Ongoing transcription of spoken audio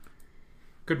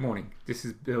Good morning. This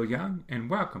is Bill Young, and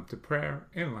welcome to Prayer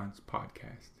and Lunch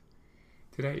Podcast.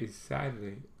 Today is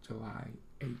Saturday, July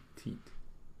 18th,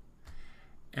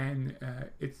 and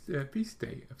it's the feast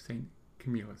day of St.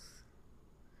 Camillus.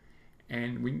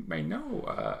 And we may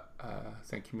know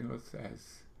St. Camillus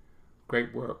as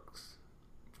great works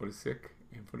for the sick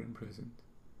and for the imprisoned.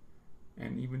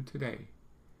 And even today,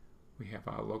 we have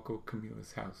our local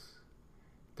Camillus house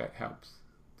that helps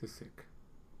the sick.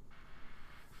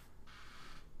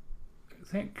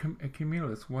 St.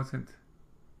 Camillus wasn't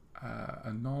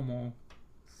a normal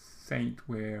saint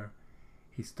where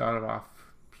he started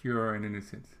off pure and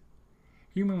innocent.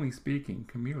 Humanly speaking,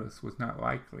 Camillus was not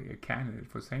likely a candidate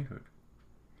for sainthood.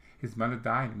 His mother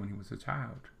died when he was a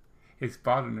child. His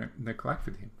father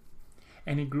neglected him,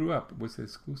 and he grew up with an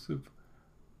exclusive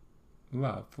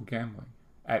love for gambling.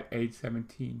 At age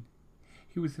 17,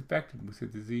 he was affected with a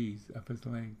disease of his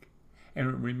leg, and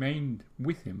it remained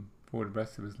with him for the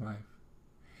rest of his life.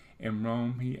 In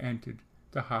Rome, he entered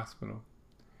the hospital,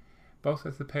 both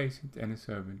as a patient and a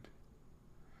servant,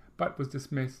 but was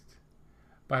dismissed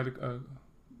by the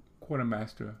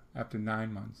quartermaster after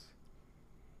 9 months.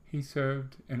 He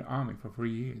served in the army for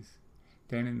 3 years.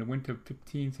 Then in the winter of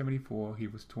 1574, he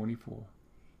was 24.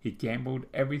 He gambled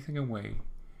everything away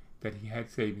that he had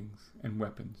savings and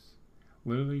weapons,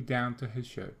 literally down to his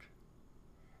shirt.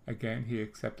 Again, he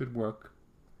accepted work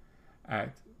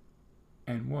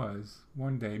and was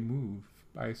one day moved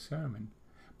by a sermon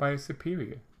by a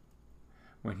superior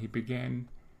when he began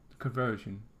the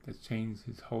conversion that changed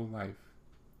his whole life.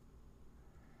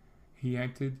 He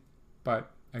entered,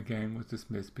 but again was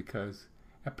dismissed because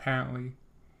apparently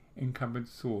incumbent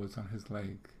sores on his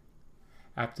leg.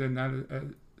 After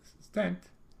another stint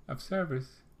of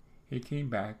service, he came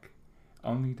back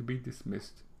only to be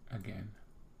dismissed again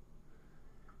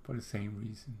for the same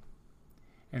reason.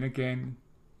 And again,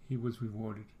 he was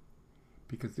rewarded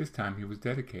because this time he was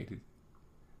dedicated,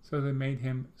 so they made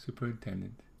him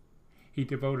superintendent. He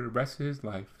devoted the rest of his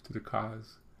life to the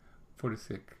cause for the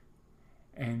sick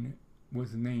and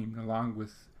was named, along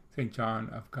with St. John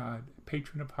of God,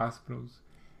 patron of hospitals,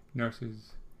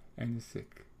 nurses, and the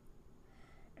sick.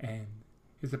 And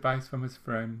his advice from his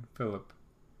friend Philip,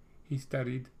 he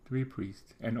studied to be a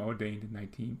priest and ordained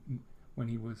when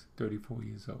he was 34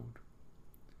 years old.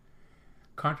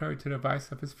 Contrary to the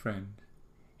advice of his friend,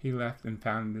 he left and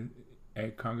founded a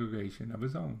congregation of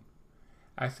his own.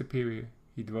 As superior,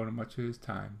 he devoted much of his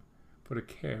time for the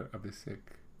care of the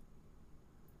sick,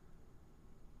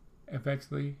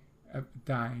 eventually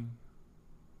dying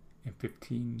in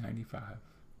 1595.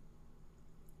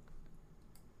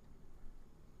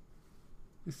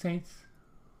 The saints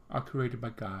are created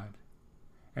by God,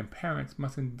 and parents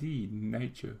must indeed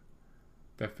nurture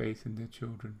their faith in their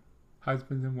children.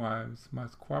 Husbands and wives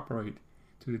must cooperate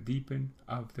to the deepening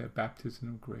of their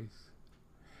baptismal grace.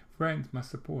 Friends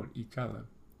must support each other,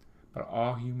 but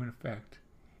all human effect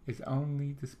is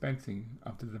only dispensing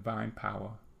of the divine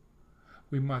power.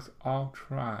 We must all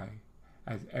try,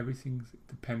 as everything's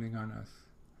depending on us,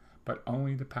 but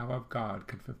only the power of God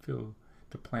can fulfill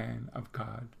the plan of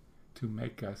God to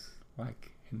make us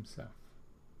like Himself.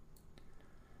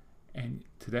 And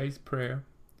today's prayer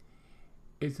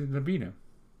is a novena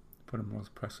for the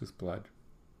most precious blood,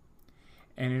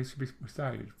 and it should be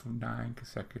recited for 9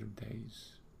 consecutive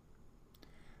days.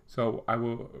 So I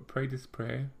will pray this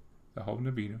prayer, the whole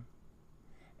novena,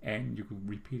 and you can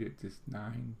repeat it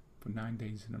for 9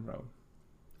 days in a row.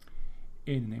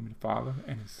 In the name of the Father,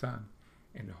 and the Son,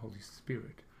 and the Holy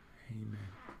Spirit. Amen.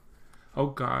 O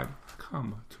God,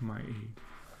 come to my aid.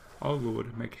 O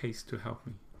Lord, make haste to help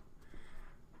me.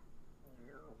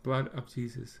 Blood of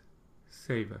Jesus,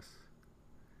 save us.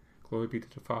 Glory be to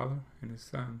the Father, and the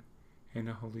Son, and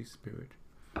the Holy Spirit,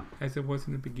 as it was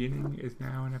in the beginning, is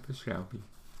now, and ever shall be,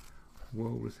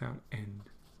 world without end.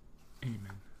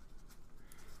 Amen.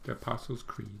 The Apostles'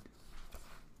 Creed.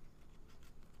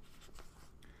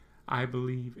 I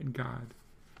believe in God,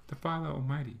 the Father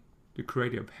Almighty, the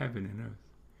Creator of heaven and earth.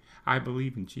 I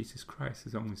believe in Jesus Christ,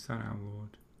 His only Son, our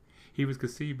Lord. He was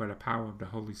conceived by the power of the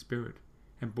Holy Spirit,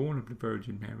 and born of the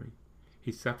Virgin Mary.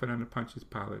 He suffered under Pontius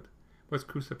Pilate, was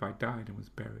crucified, died, and was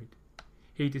buried.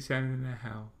 He descended into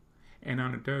hell, and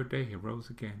on the third day he rose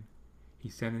again. He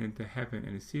ascended into heaven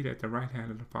and is seated at the right hand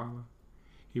of the Father.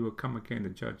 He will come again to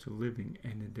judge the living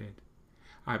and the dead.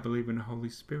 I believe in the Holy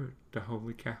Spirit, the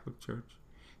Holy Catholic Church,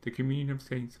 the communion of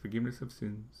saints, forgiveness of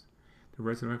sins, the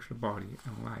resurrection of body,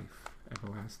 and life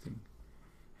everlasting.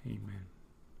 Amen.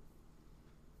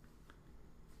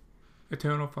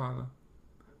 Eternal Father,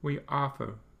 we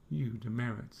offer you the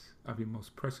merits of your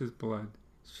most precious blood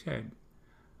shed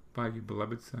by your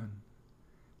beloved Son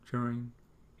during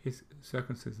his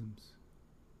circumcisions,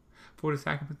 for the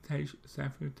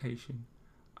sacramentation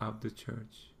of the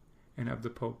Church, and of the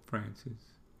Pope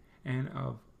Francis, and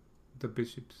of the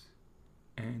bishops,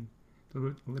 and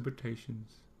the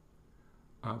liberations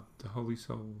of the holy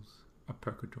souls of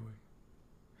purgatory,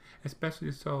 especially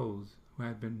the souls who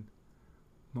have been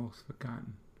most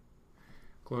forgotten.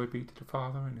 Glory be to the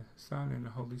Father, and the Son, and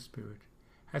the Holy Spirit,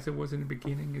 as it was in the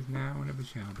beginning, is now, and ever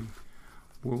shall be,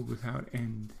 world without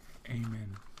end.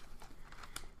 Amen.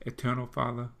 Eternal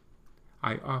Father,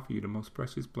 I offer you the most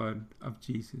precious blood of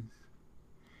Jesus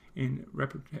in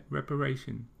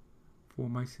reparation for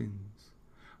my sins,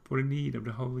 for the need of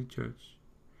the Holy Church,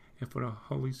 and for the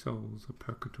holy souls of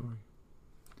purgatory.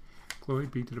 Glory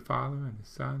be to the Father, and the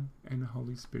Son, and the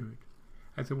Holy Spirit,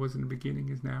 as it was in the beginning,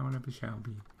 is now, and ever shall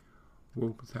be,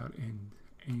 world without end.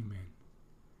 Amen.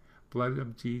 Blood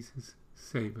of Jesus,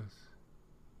 save us.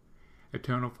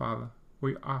 Eternal Father,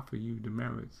 we offer you the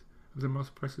merits of the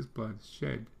most precious blood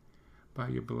shed by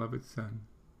your beloved Son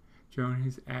during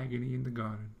his agony in the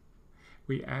garden.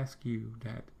 We ask you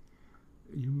that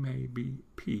you may be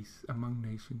peace among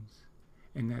nations,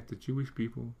 and that the Jewish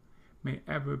people may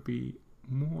ever be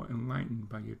more enlightened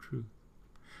by your truth.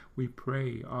 We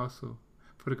pray also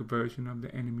for the conversion of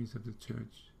the enemies of the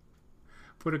Church,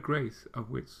 for the grace of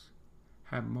which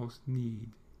have most need,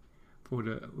 for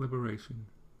the liberation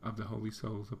of the holy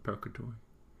souls of purgatory,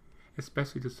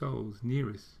 especially the souls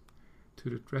nearest to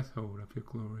the threshold of your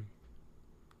glory.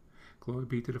 Glory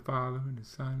be to the Father, and the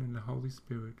Son, and the Holy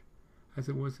Spirit, as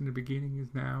it was in the beginning,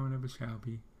 is now, and ever shall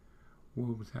be,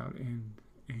 world without end.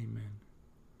 Amen.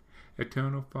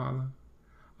 Eternal Father,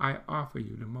 I offer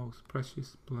you the most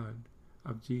precious blood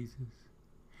of Jesus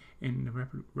in the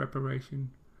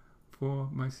reparation for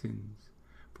my sins,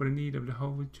 for the need of the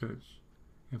Holy Church,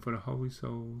 and for the holy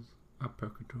souls of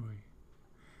purgatory.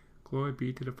 Glory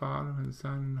be to the Father, and the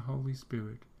Son, and the Holy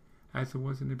Spirit, as it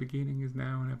was in the beginning, is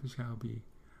now, and ever shall be,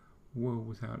 world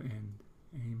without end.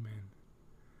 Amen.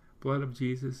 Blood of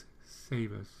Jesus,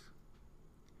 save us.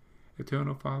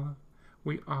 Eternal Father,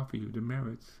 we offer you the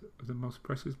merits of the most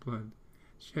precious blood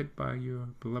shed by your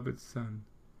beloved Son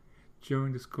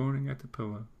during the scourging at the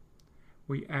pillar.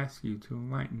 We ask you to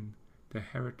enlighten the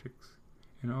heretics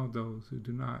and all those who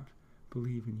do not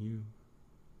believe in you.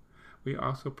 We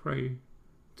also pray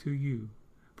to you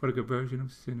for the conversion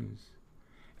of sinners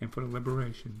and for the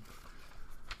liberation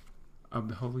of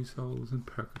the holy souls in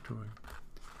purgatory,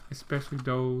 especially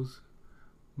those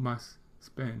who must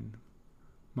spend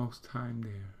most time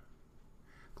there.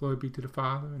 Glory be to the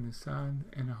Father, and the Son,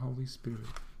 and the Holy Spirit,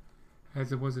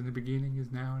 as it was in the beginning,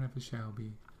 is now, and ever shall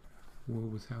be,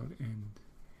 world without end.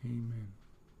 Amen.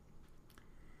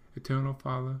 Eternal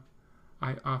Father,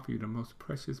 I offer you the most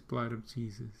precious blood of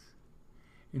Jesus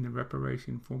in the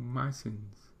reparation for my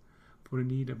sins, for the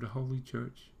need of the Holy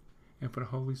Church, and for the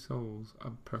holy souls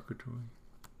of purgatory.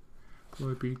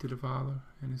 Glory be to the Father,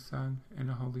 and the Son, and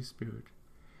the Holy Spirit,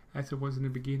 as it was in the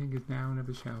beginning, is now, and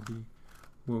ever shall be,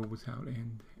 world without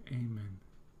end. Amen.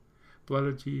 Blood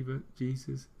of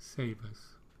Jesus, save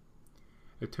us.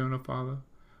 Eternal Father,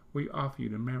 we offer you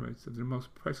the merits of the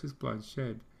most precious blood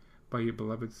shed by your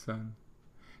beloved Son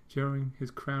during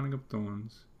his crowning of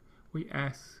thorns. We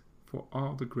ask for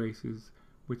all the graces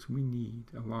which we need,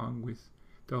 along with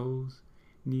those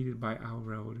needed by our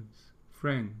relatives,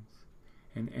 friends,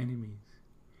 and enemies,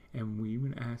 and we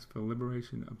even ask for the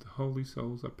liberation of the holy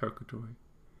souls of purgatory,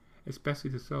 especially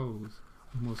the souls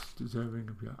most deserving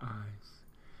of your eyes.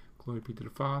 Glory be to the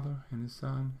Father, and the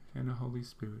Son, and the Holy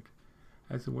Spirit,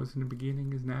 as it was in the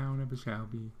beginning, is now, and ever shall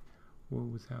be,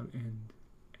 world without end.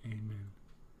 Amen.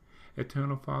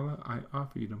 Eternal Father, I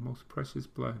offer you the most precious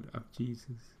blood of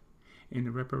Jesus in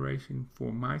the reparation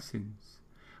for my sins,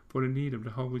 for the need of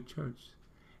the Holy Church,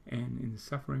 and in the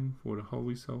suffering for the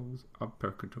holy souls of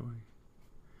purgatory.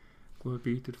 Glory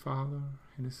be to the Father,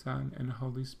 and the Son, and the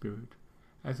Holy Spirit,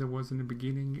 as it was in the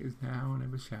beginning, is now, and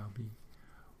ever shall be,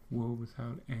 world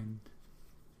without end.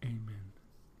 Amen.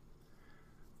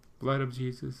 Blood of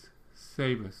Jesus,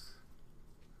 save us.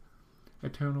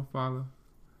 Eternal Father,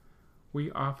 we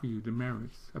offer you the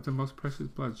merits of the most precious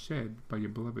blood shed by your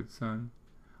beloved Son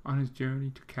on his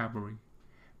journey to Calvary.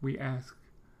 We ask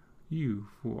you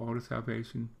for all the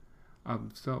salvation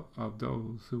of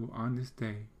those who on this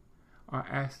day are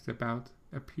asked about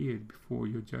appeared before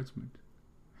your judgment.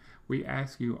 We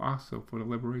ask you also for the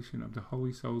liberation of the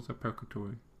holy souls of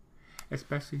purgatory,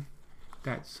 especially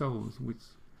that souls which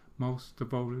most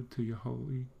devoted to your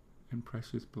holy and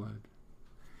precious blood.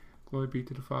 Glory be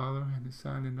to the Father, and the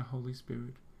Son, and the Holy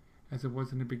Spirit, as it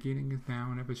was in the beginning, is now,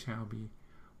 and ever shall be,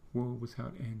 world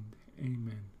without end.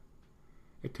 Amen.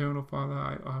 Eternal Father,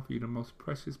 I offer you the most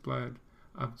precious blood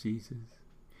of Jesus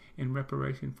in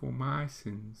reparation for my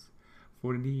sins,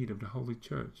 for the need of the Holy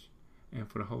Church, and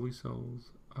for the holy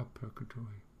souls of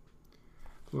purgatory.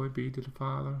 Glory be to the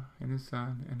Father, and the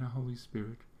Son, and the Holy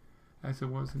Spirit, as it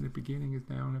was in the beginning, is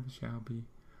now, and ever shall be,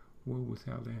 world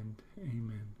without end.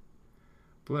 Amen.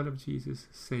 Blood of Jesus,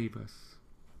 save us.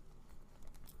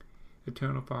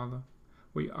 Eternal Father,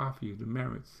 we offer you the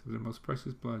merits of the most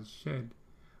precious blood shed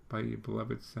by your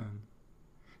beloved Son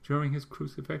during his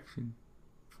crucifixion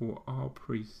for all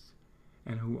priests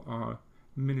and who are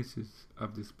ministers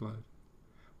of this blood.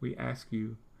 We ask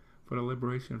you for the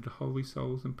liberation of the holy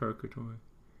souls in purgatory,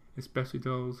 especially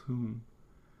those whom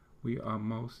we are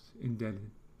most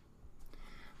indebted.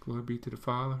 Glory be to the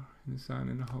Father, and the Son,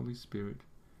 and the Holy Spirit,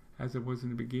 as it was in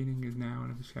the beginning, is now,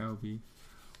 and ever shall be,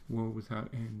 world without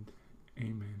end.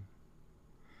 Amen.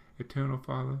 Eternal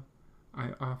Father,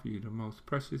 I offer you the most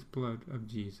precious blood of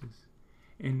Jesus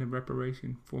in the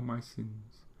reparation for my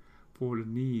sins, for the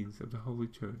needs of the Holy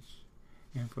Church,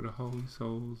 and for the holy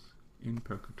souls in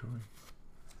purgatory.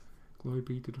 Glory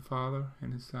be to the Father,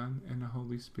 and the Son, and the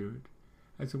Holy Spirit,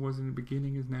 as it was in the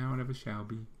beginning, is now, and ever shall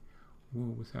be,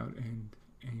 world without end.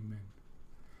 Amen.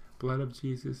 Blood of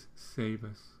Jesus, save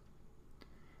us.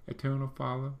 Eternal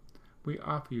Father, we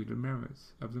offer you the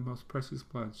merits of the most precious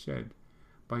blood shed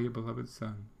by your beloved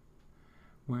Son,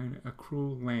 when a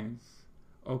cruel lance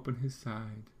opened his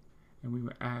side, and we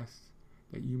were asked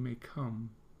that you may come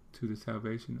to the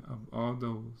salvation of all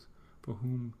those for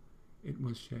whom it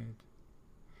was shed.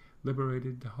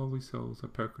 Liberated the holy souls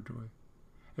of purgatory,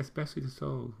 especially the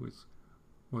soul which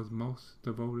was most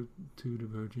devoted to the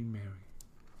Virgin Mary.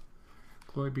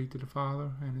 Glory be to the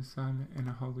Father, and the Son, and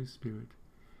the Holy Spirit,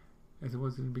 as it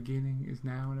was in the beginning, is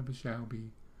now, and ever shall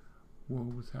be,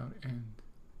 world without end.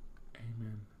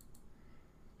 Amen.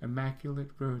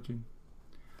 Immaculate Virgin,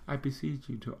 I beseech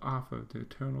you to offer to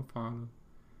Eternal Father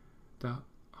the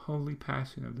holy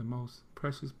passion of the most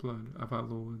precious blood of our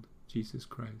Lord Jesus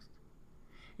Christ,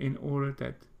 in order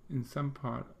that in some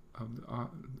part of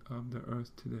the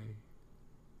earth today,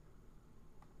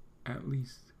 at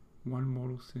least one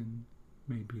mortal sin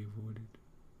may be avoided.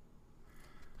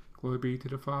 Glory be to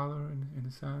the Father, and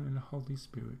the Son, and the Holy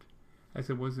Spirit, as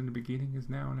it was in the beginning, is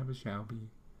now, and ever shall be,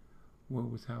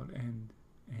 world without end.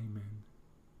 Amen.